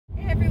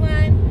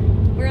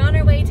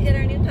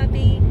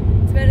puppy.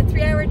 It's about a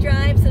 3-hour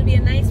drive, so it'll be a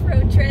nice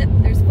road trip.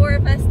 There's 4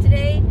 of us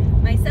today.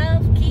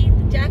 Myself, Keith,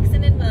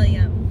 Jackson, and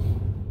William.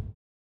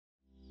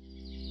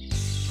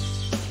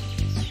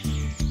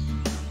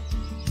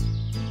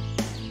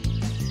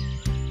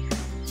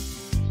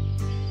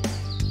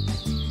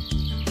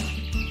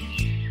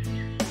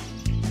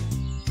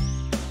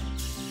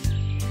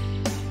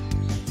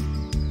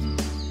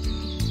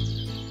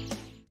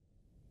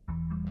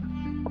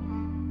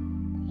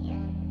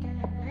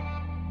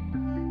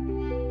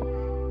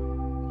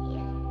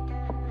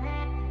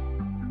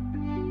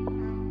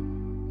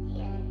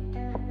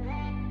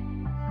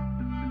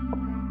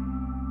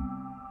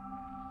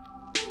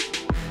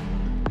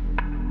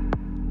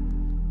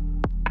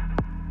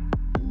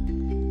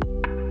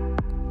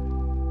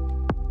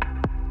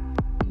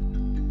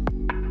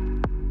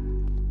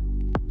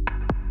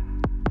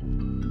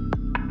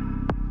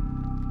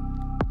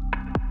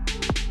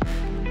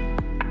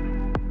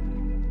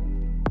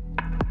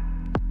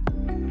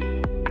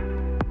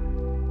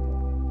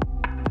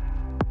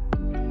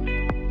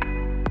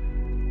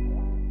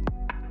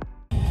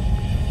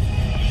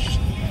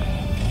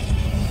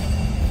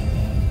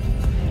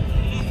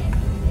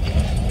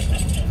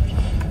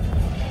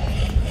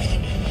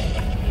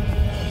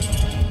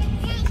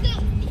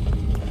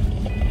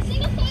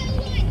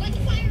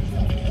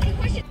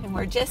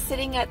 We're just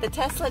sitting at the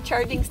Tesla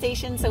charging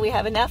station, so we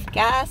have enough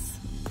gas,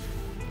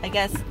 I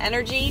guess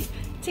energy,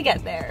 to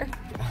get there.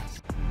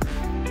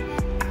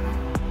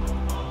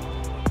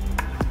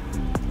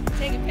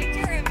 Take a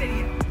picture or a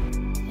video?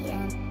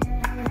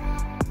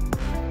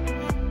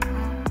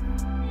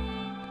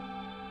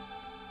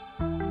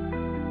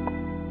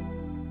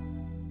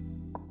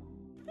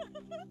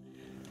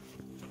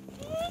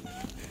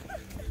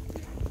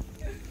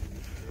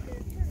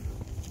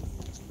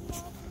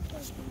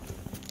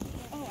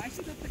 Oh, I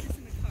should go put this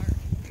in the car.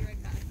 Be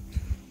right back.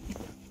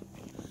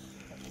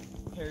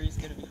 Harry's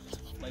gonna be able to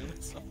play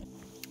with some.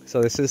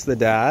 So this is the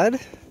dad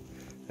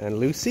and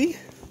Lucy.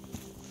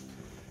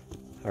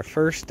 Our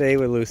first day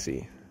with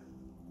Lucy.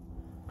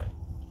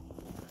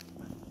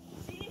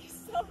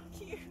 She's so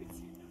cute.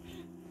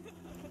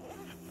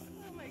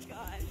 Oh my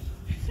gosh.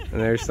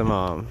 And there's the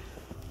mom.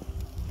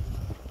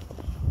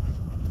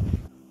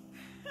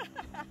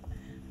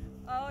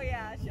 Oh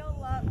yeah, she'll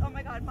love. Oh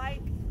my god,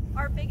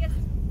 our biggest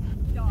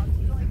dog.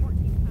 She's only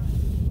 14 pounds.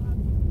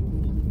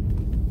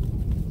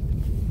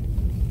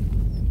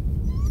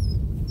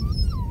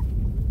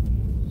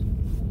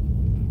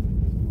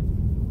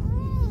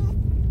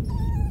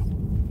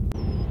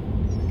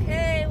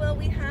 Okay, well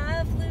we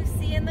have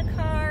Lucy in the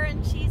car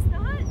and she's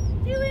not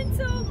doing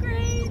so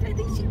great. I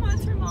think she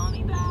wants her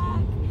mommy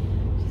back.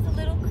 She's a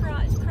little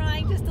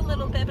crying just a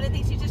little bit, but I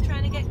think she's just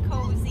trying to get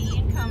cozy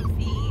and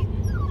comfy.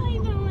 I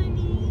know,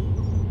 honey.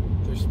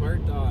 They're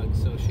smart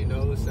dogs, so she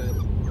knows that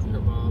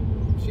her mom,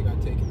 she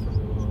got taken from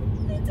her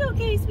mom. It's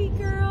okay, sweet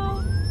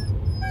girl.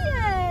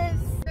 Yes.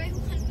 I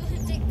want to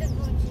take the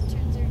monkey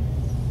treasure.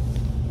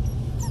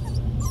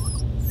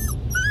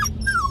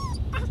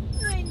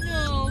 I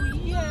know,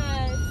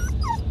 yes.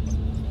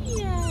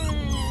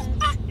 Yes.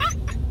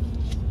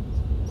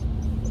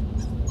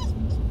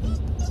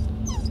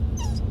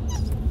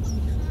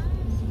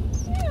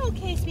 You're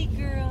okay, sweet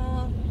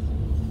girl.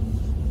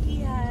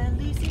 Yeah,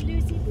 Lucy,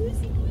 Lucy,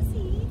 Lucy,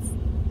 Lucy's.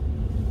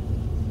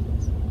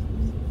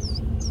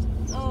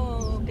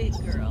 Oh, big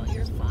girl,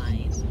 you're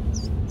fine.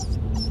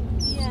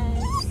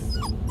 Yes.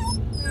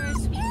 You're a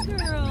sweet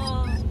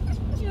girl.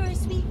 You're a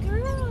sweet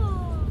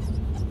girl.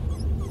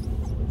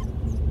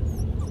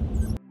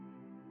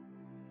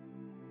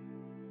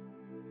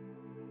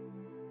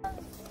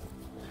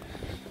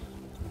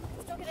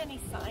 Just don't get any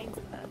signs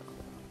in them.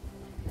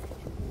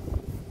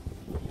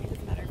 It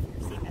doesn't matter if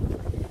you're seeing it.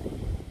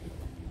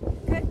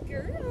 Good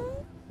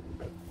girl.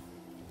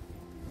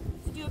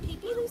 Did you do a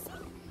pee-pee, Lucy?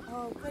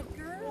 Oh, good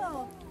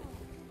girl.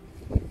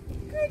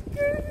 Good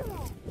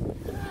girl.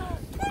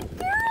 Good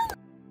girl.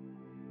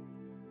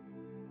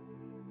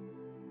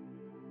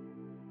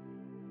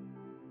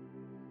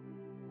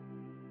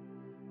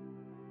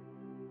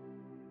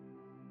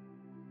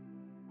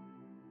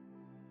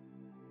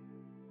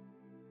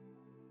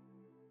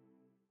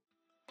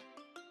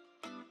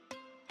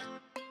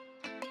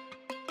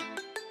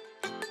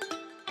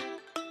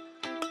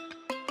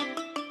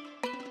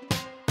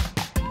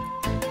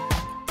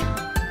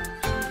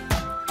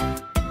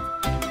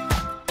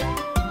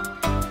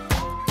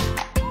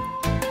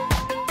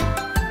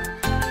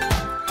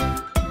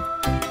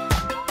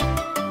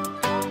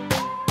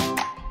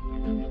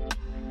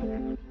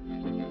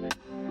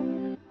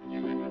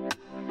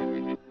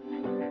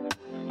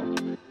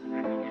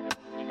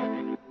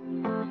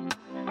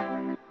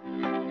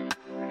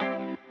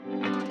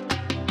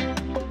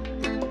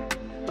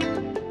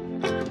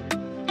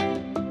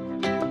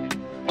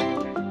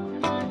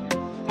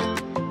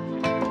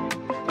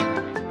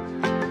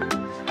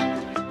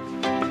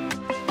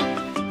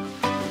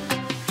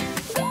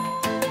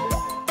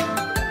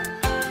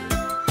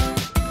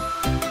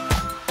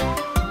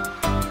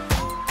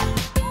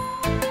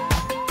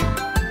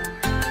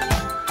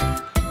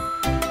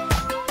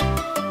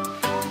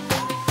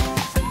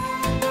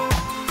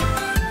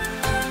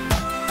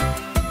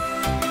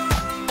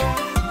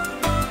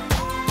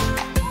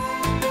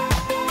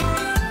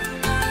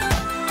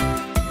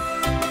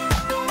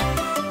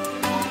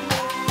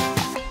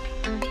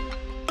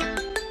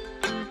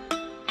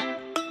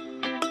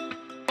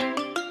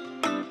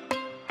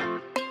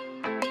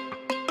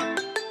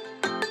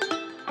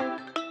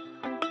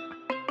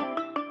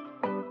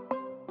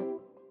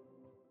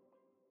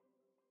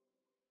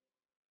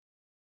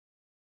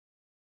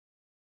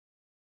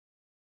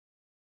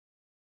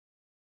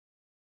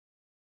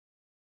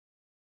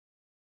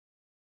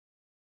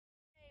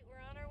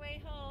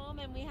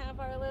 And we have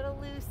our little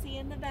Lucy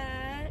in the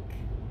back.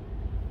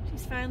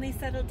 She's finally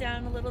settled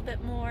down a little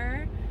bit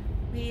more.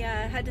 We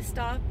had to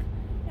stop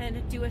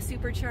and do a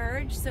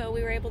supercharge, so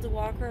we were able to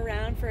walk her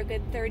around for a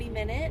good 30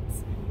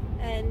 minutes.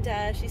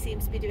 And she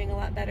seems to be doing a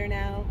lot better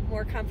now,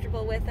 more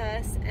comfortable with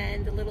us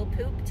and a little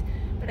pooped.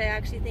 But I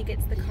actually think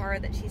it's the car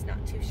that she's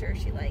not too sure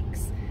she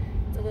likes.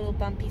 It's a little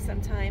bumpy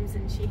sometimes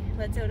and she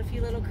lets out a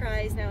few little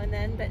cries now and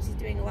then, but she's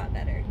doing a lot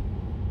better.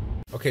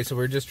 Okay, so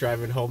we're just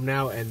driving home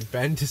now, and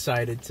Ben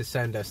decided to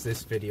send us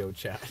this video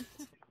chat.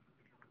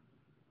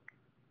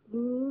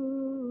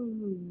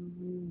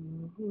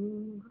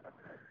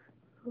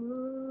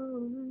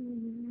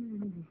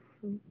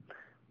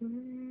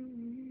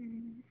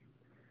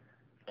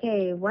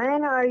 Okay,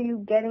 when are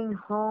you getting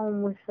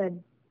home with the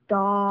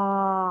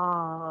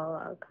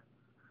dog?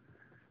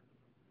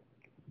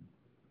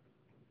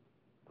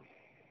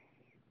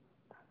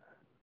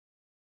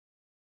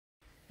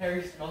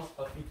 Harry smells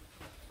puppy.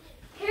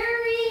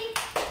 Harry!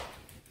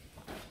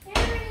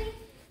 Harry!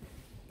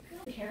 I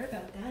don't care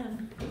about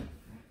them.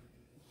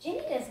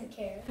 Ginny doesn't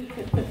care.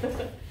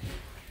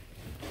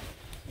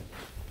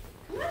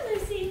 Come on,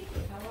 Lucy.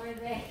 How are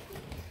they?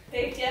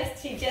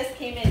 She just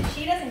came in.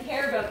 She doesn't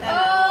care about them.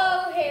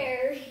 Oh,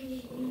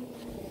 Harry.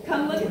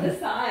 Come look at the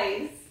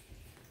size.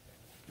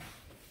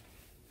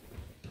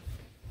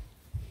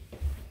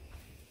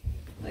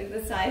 Like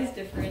the size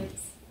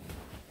difference.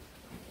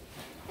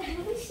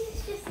 At least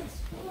she's just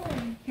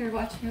exploring. Here,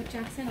 watch out,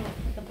 Jackson. I'll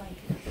put the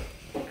blanket.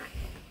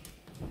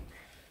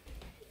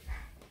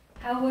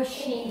 How was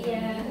she?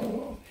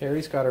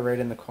 Harry's got her right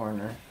in the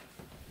corner.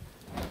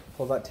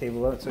 Pull that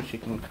table out so she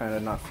can kind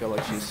of not feel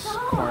like she's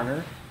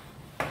cornered.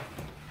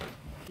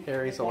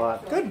 Harry's a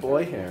lot. Good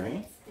boy,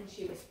 Harry. And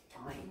she was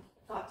fine.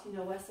 Got to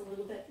know us a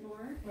little bit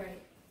more.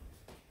 Right.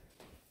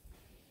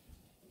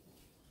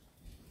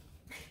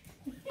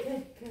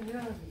 Good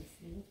girl,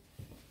 Lucy.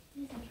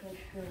 She's a good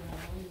girl.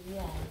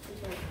 Yeah,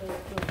 she's a good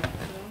girl.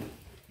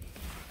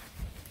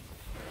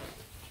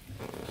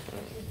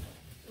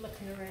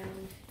 Looking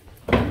around.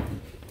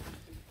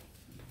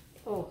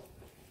 Oh.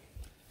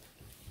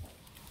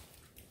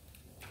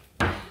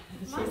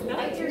 She's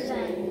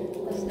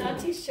not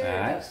too sure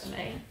about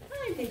tonight.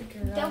 Hi, big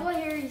girl. Double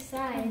Harry's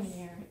size. Come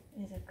here.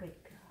 Is a good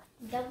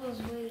girl.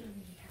 Double's weight.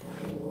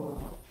 Good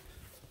girl.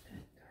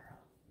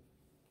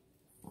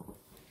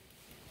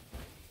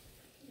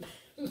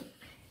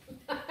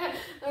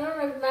 I don't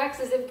know if Max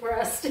is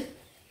impressed.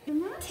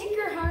 Take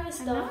her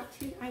harness I'm off. not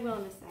too. I will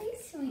in a sec. Hey,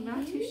 I'm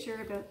not too sweetie.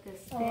 sure about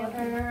this Oh, family.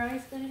 are her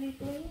eyes going to be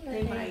blue?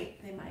 They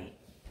might. They might.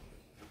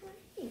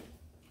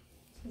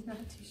 She's not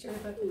too sure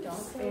about the dog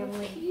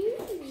family.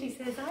 Cute. She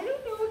says, I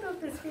don't know about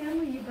this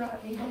family you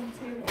brought me home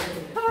to.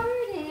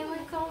 Pardon,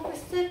 I called for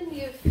sitting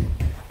you.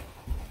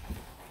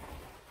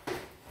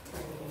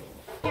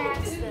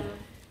 Cats though.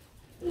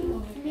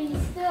 I mean,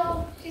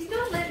 still, she's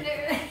not letting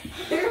her.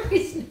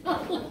 Harry's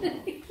not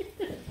letting her.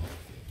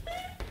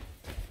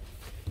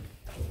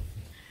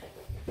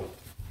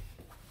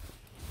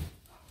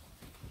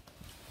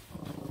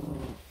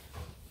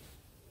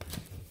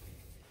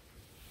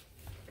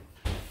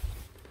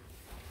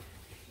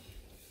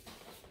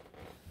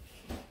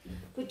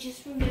 But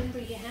just remember,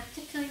 you have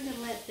to kind of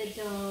let the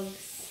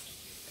dogs.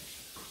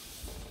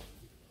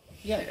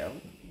 Yeah,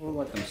 we'll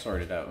let them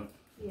sort it out.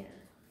 Yeah.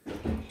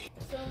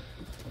 So.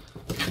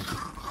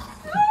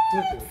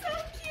 Oh, so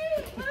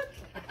cute! Look.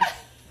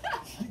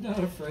 She's not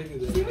afraid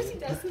of See what she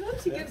does to them?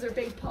 She gives her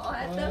big paw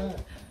at them.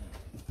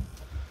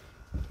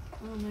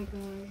 Oh my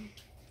god.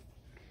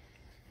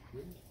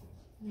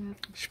 Yeah.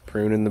 She's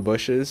pruning the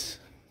bushes.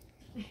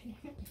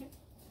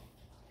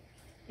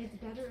 It's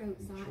better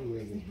outside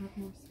because they have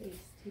more space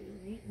too,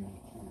 right?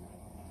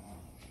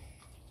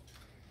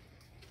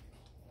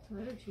 So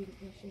let her chew the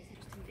bushes.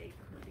 It's too big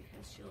for her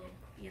because she'll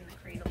be in the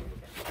cradle a little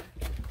bit more.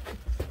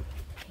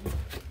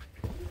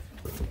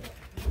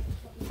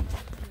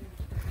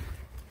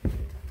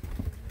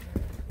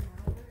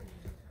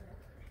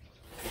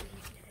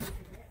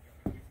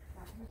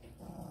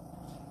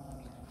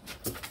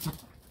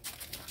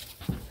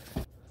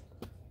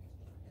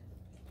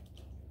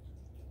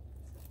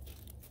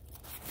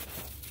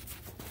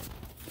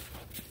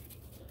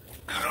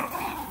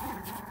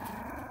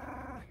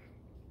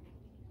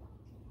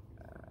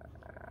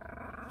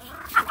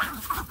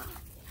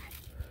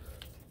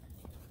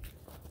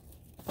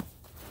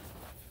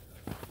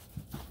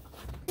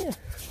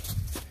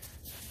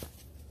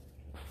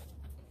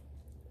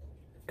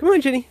 Come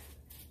on, Ginny.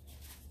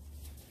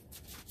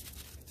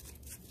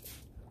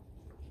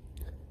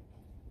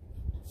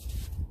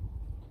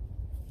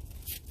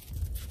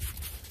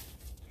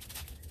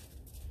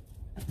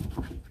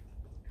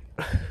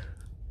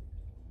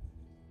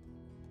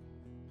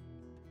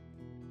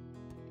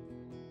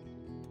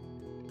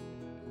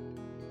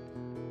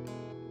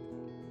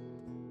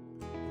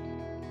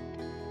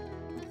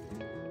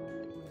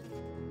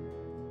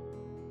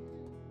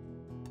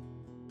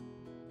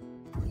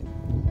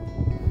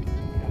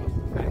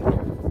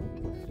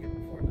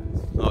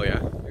 Oh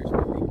yeah.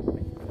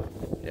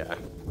 Yeah.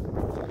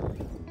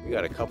 We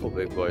got a couple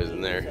big boys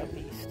in there.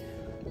 Southeast.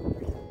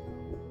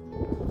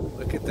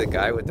 the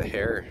guy with the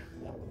hair.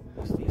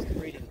 He's the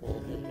breeding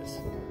bull. This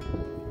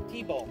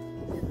T-bull.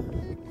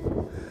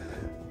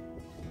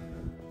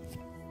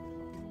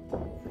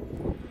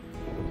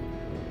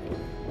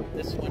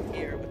 This one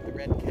here with the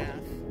red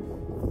calf,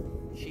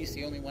 she's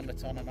the only one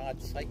that's on an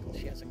odd cycle.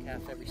 She has a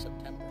calf every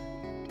September.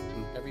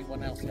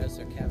 Everyone else has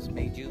their calves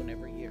May, June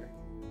every year.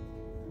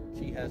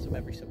 She has them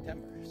every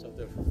September. So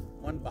the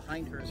one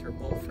behind her is her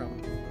bull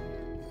from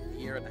a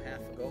year and a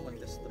half ago, and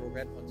this little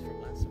red one's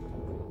from last September.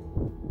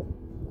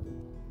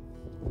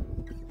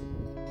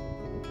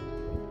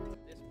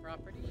 This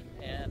property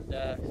and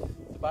the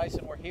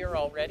bison were here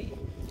already,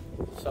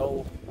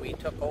 so we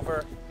took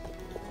over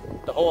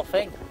the whole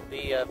thing.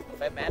 The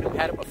man who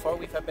had it before,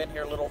 we've been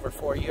here a little over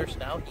 4 years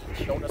now.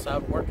 He showed us how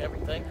to work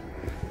everything,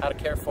 how to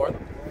care for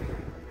them.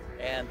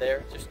 And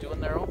they're just doing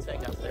their own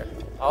thing out there.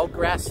 All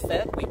grass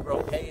fed. We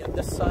grow hay on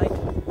this side.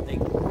 They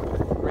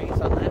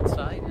graze on that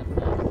side,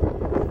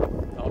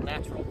 and all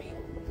natural meat.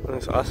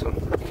 That's awesome.